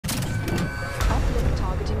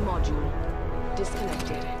module.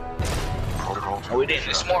 Disconnected. Protocol Oh, we didn't.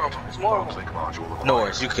 It's more of them. It's more of them.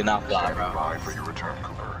 Norris, you cannot fly, bro. By for your return,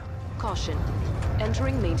 Cooper. Caution.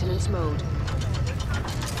 Entering maintenance mode.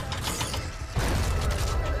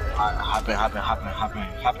 Alright, hop in. Alpha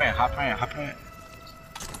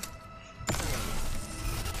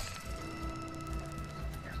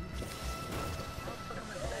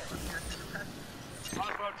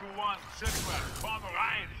to 1, Sigma, komm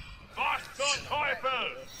rein! Was zum Teufel?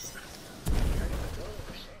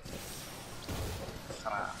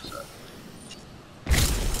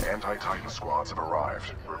 Anti-Titan squads have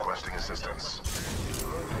arrived, requesting assistance.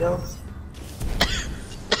 Yo.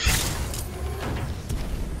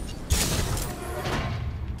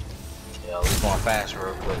 Yo, we're going fast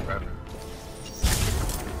real quick, bro.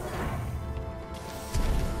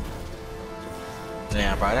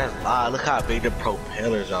 Damn, bro, that's look how big the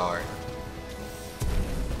propellers are.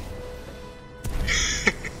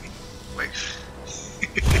 Wait.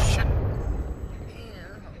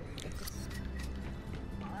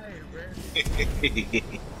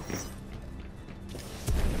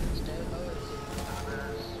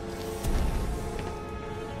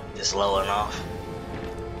 Just low enough.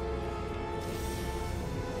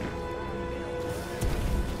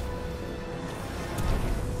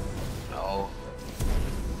 No.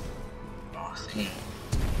 Oh, see.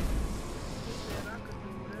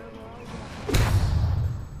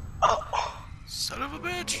 Oh. Son of a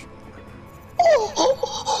bitch!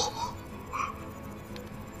 Oh.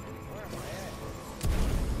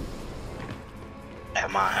 At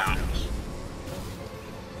my house.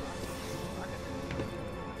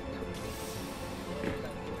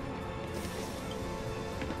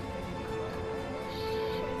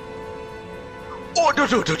 Oh, no.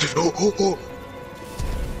 Oh.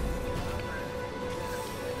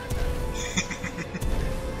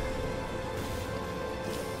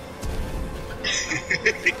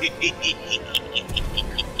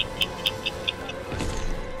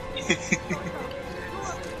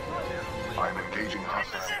 I'm engaging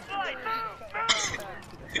hostile.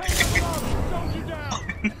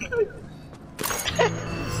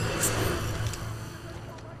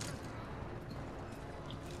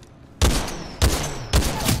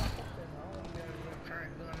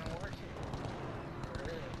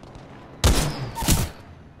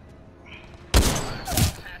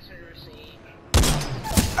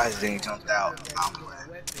 I just ain't jumped out. I'm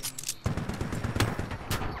playing.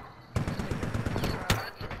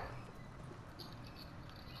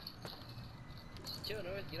 Chill,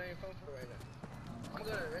 Norris. Get on your phone for right now. I'm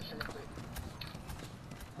gonna arrest you real quick.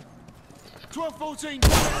 12-14,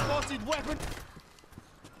 spotted weapon!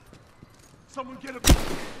 Someone get a... I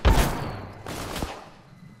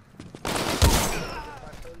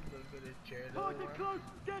told you to get his chair. Target close!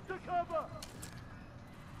 Get to cover!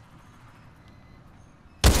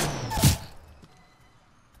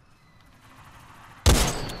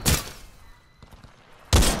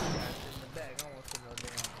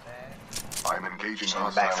 I'm engaging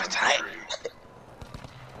Going back hostile for Titan. infantry.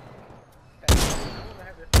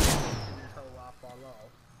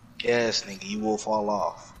 Yes, nigga, you will fall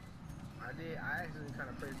off. I did. I actually kind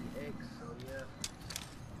of pressed the X, so yeah.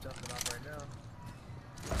 Jumping off right now.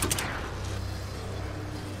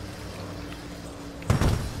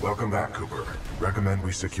 Welcome back, Cooper. Recommend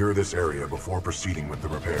we secure this area before proceeding with the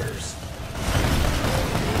repairs.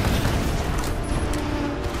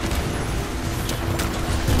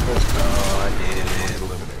 Oh, I did it.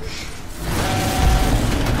 Eliminated.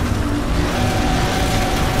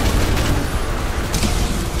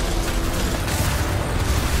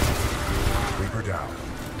 Reaper down.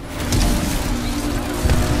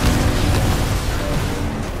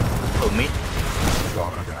 Who, me?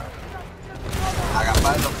 Stalker down. I got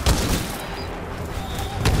 5 of them.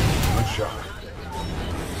 Good shot.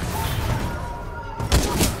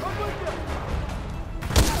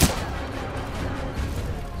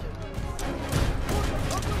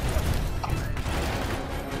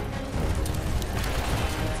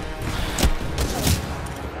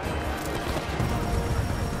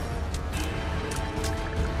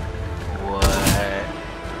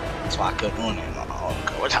 That's why I couldn't do it.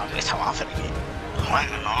 What time I'm finna get?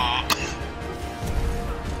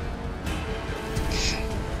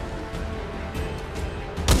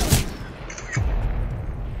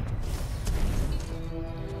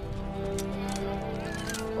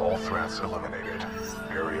 All threats eliminated.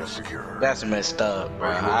 Area secure. That's messed up, bro.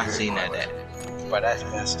 Are you I okay, seen that. pilot? But that's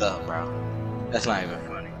messed up, bro. That's not even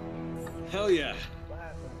funny. Hell yeah.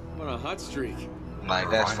 I'm on a hot streak. Like,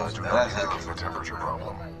 that's Miners fucked do up. not That's hella indicate a temperature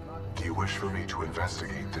problem. Do you wish for me to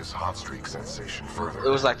investigate this hot streak sensation further? It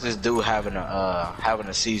was like this dude having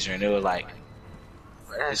a seizure, and it was like,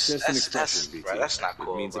 It's just an expression, BT. bro, that's not It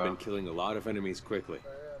cool, means bro. I've been killing a lot of enemies quickly.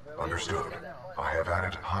 Understood. I have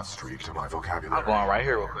added hot streak to my vocabulary. I'm going right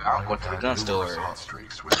here real quick. I'm going to the gun store. Numerous hot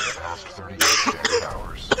streaks within the past 38 standard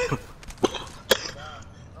hours.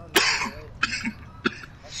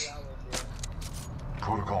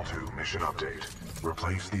 Protocol 2 mission update.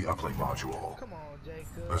 Replace the uplink module.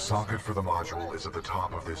 The socket for the module is at the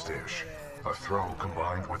top of this dish. A throw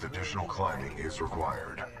combined with additional climbing is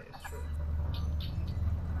required.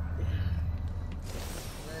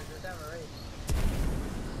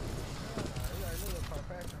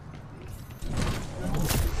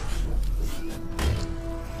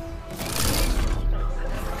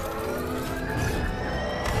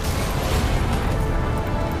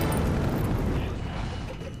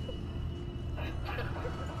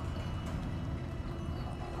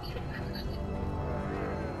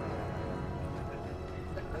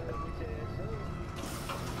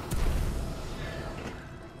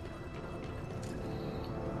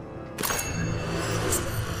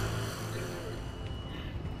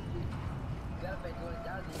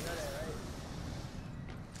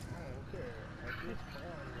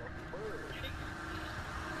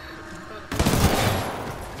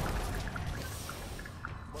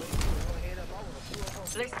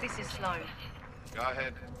 This is Sloan. Go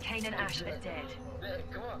ahead. Kane and Ash are dead.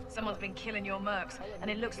 Someone's been killing your mercs, and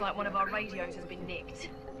it looks like one of our radios has been nicked.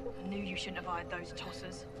 I knew you shouldn't have hired those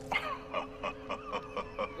tossers.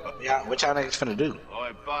 Yeah, what y'all niggas finna do?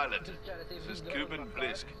 Oi, pilot. This is Cuban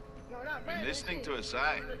Blisk. Been listening to us,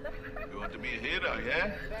 eh? You want to be a hero,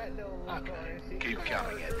 yeah? Look, keep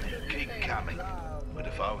coming at me. Keep coming. But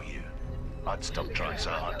if I were you, I'd stop trying so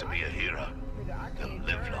hard to be a hero. You'll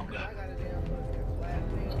live longer.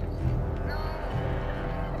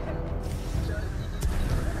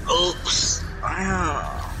 Oops.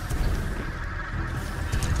 Wow.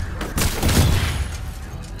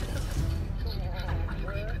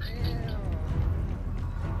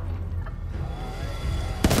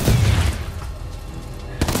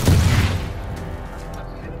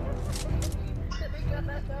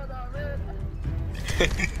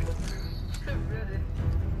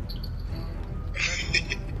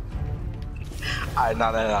 Alright,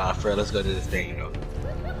 nah, Fred, let's go to this thing, you know.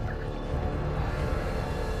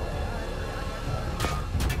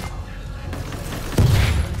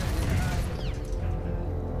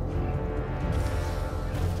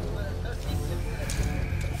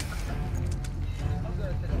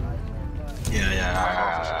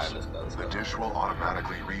 The dish will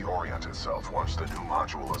automatically reorient itself once the new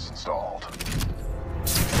module is installed.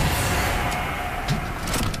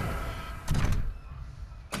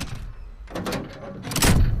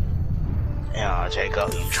 Yeah,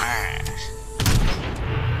 Jacob, you trash.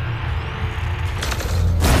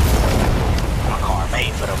 My car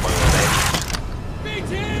made for the move, baby.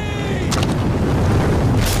 BT!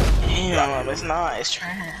 Damn, it's not. It's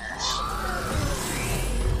trash.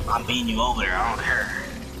 I'm beating you over there. I don't care.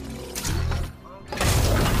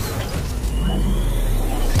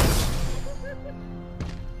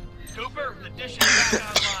 Cooper, the dish is back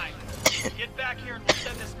online. Get back here and we'll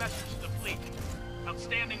send this message to the fleet.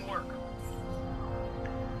 Outstanding work.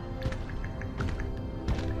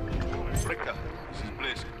 Richter, this is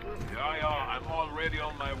Blisk. Yeah, I'm already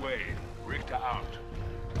on my way. Richter out.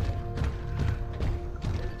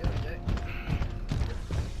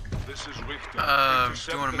 This is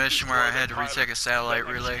Richter. Doing a mission where I had to retake a satellite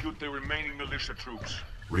relay. Execute the remaining militia troops.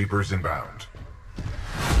 Reapers inbound.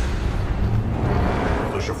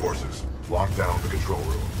 Militia forces, lock down the control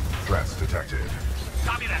room. Threats detected.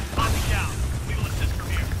 Copy that. Lock me down. We will assist from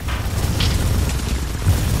here.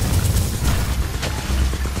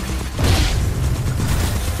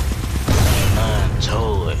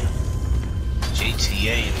 Do it.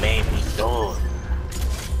 GTA made me do it.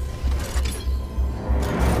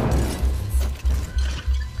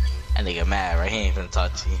 That nigga mad, right? He ain't finna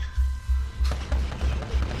talk to you.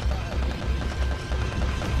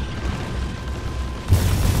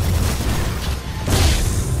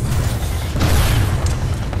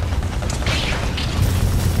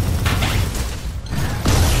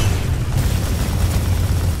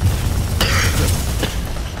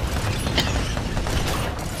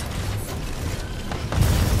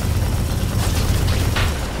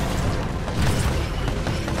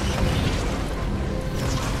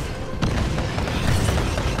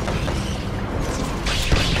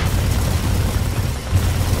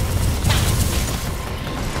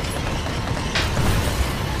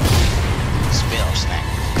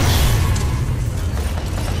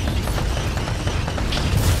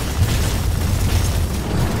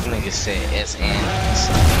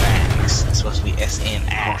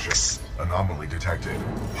 SNX. Anomaly detected.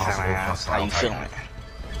 Possible hostile How you feeling?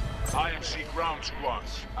 IMC ground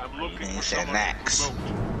squads. I'm looking for It's someone NX. to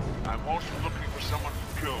promote. I'm also looking for someone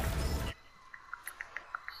to kill.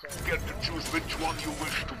 Get to choose which one you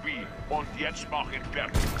wish to be. Und jetzt mach it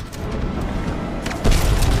fertig.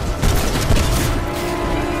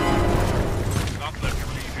 Not let you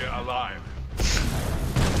leave here alive.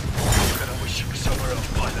 I wish you were somewhere else,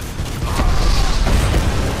 pilot.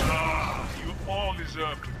 You all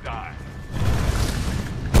deserve to die.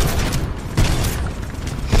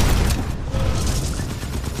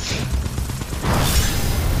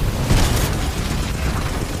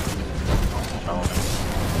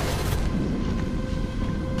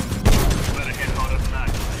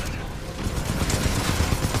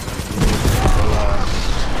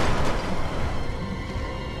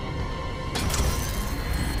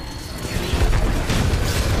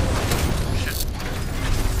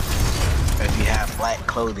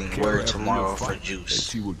 Clothing word tomorrow for juice. Let's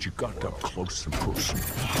see what you got up close and personal.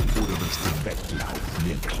 Oder das Wettlauf,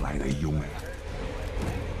 mir kleiner Junge.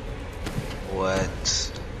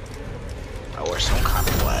 What? I wear some kind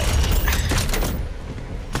of white.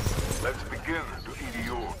 Let's begin, du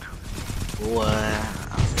Idiot. What? I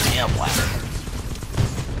am black.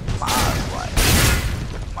 My eyes black.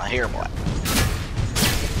 My hair black.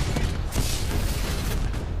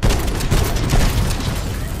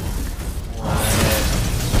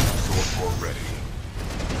 Ready.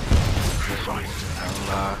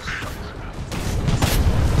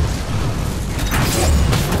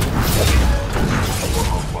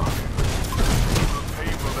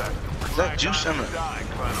 Is that juice in it?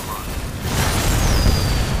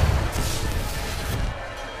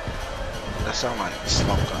 That sound like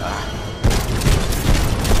smoke.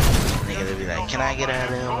 Nigga, they be like, can I get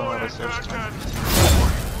out of there?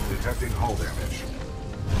 Detecting hull damage.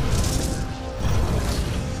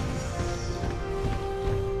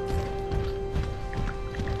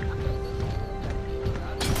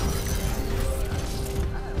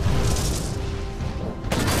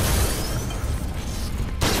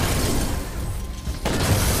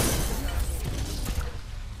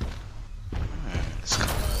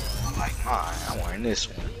 I'm wearing this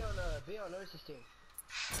one.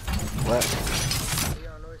 What?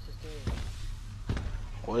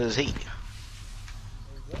 What is he?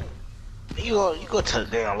 You go to the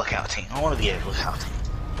damn lookout team. I want to be a lookout team.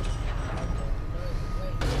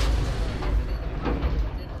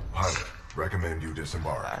 Pilot, recommend you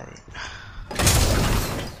disembark.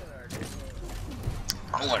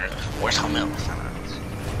 I wonder, where's Hamil?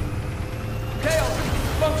 Kale,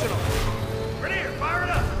 functional. Rainier, fire it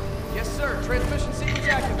up. Yes, sir. Transmission sequence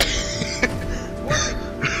activated. It's working.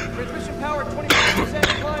 Transmission power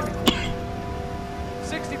 25% climbing.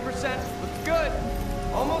 60%. Looks good.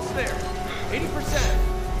 Almost there. 80%.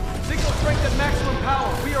 Signal strength at maximum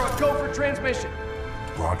power. We are a go for transmission.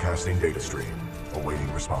 Broadcasting data stream. Awaiting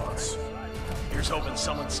response. Here's hoping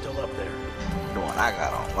someone's still up there. The one I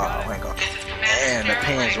got on. Wow, I ain't gonna. And the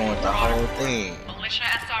pants ruined the whole thing. Militia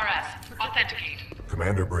SRS. Authenticate.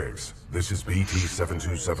 Commander Briggs, this is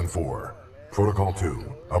BT-7274. Protocol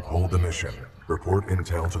 2, uphold the mission. Report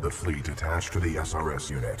intel to the fleet attached to the SRS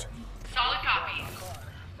unit. Solid copy.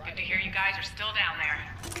 Good to hear you guys are still down there.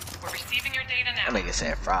 We're receiving your data now. That nigga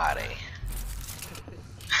said Friday.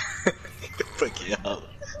 Fuck you up.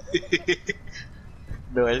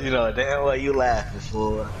 No, you know damn what you laughing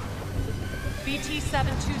for.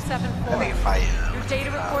 BT-7274. Your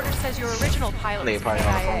data recorder says your original pilot They was probably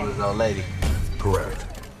on the phone with CIA. his old lady. Correct.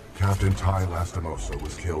 Captain Ty Lastimosa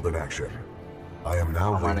was killed in action. I am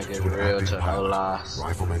now linked to an active pilot,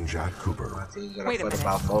 Rifleman Jack Cooper. Wait a minute.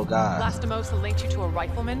 About 4 guys. Lastimosa linked you to a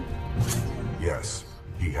rifleman? Yes,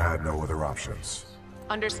 he had no other options.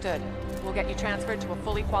 Understood. We'll get you transferred to a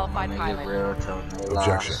fully qualified pilot.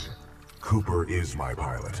 Objection. Cooper is my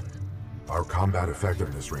pilot. Our combat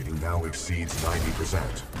effectiveness rating now exceeds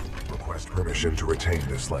 90%. Request permission to retain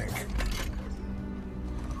this link.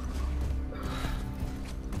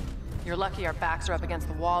 You're lucky our backs are up against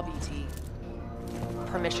the wall, BT.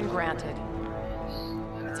 Permission granted.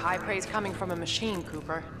 It's high praise coming from a machine,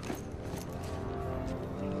 Cooper.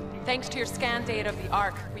 Thanks to your scan data of the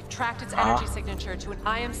Ark, we've tracked its energy signature to an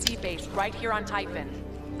IMC base right here on Typhon.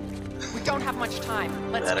 We don't have much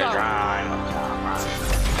time. Let's go.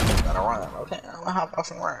 Gotta run. Okay, I'm gonna hop off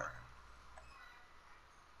and run.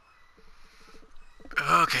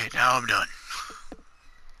 Okay, now I'm done.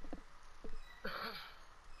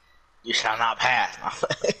 You shall not pass, my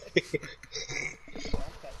friend.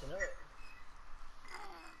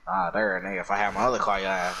 Ah, there, nigga. If I have my other car, your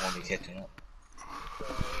ass won't be catching up.